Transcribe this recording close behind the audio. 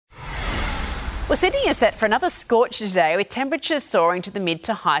Well, Sydney is set for another scorcher today with temperatures soaring to the mid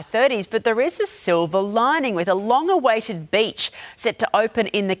to high 30s, but there is a silver lining with a long-awaited beach set to open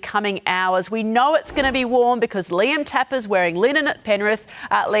in the coming hours. We know it's going to be warm because Liam Tapper's wearing linen at Penrith.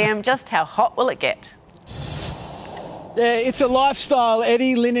 Liam, just how hot will it get? Yeah, it's a lifestyle,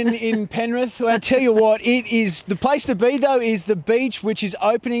 Eddie, linen in Penrith. Well, I tell you what, it is the place to be, though, is the beach, which is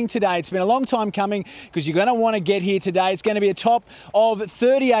opening today. It's been a long time coming because you're going to want to get here today. It's going to be a top of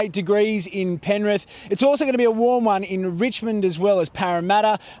 38 degrees in Penrith. It's also going to be a warm one in Richmond as well as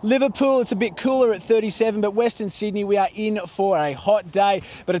Parramatta. Liverpool, it's a bit cooler at 37, but Western Sydney, we are in for a hot day.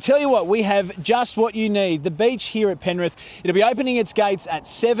 But I tell you what, we have just what you need. The beach here at Penrith, it'll be opening its gates at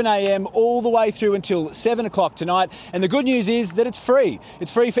 7 a.m. all the way through until 7 o'clock tonight. And the good news is that it's free.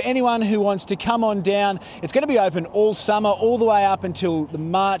 It's free for anyone who wants to come on down. It's going to be open all summer, all the way up until the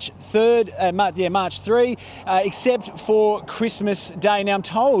March 3, except for Christmas Day. Now, I'm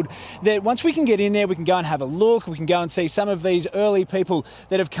told that once we can get in there, we can go and have a look. We can go and see some of these early people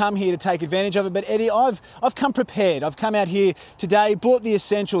that have come here to take advantage of it. But Eddie, I've come prepared. I've come out here today, bought the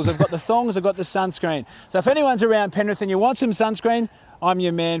essentials. I've got the thongs, I've got the sunscreen. So if anyone's around Penrith and you want some sunscreen, I'm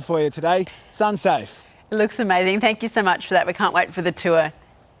your man for you today. Sun safe. It looks amazing. Thank you so much for that. We can't wait for the tour.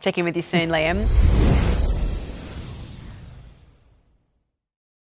 Check in with you soon, Liam.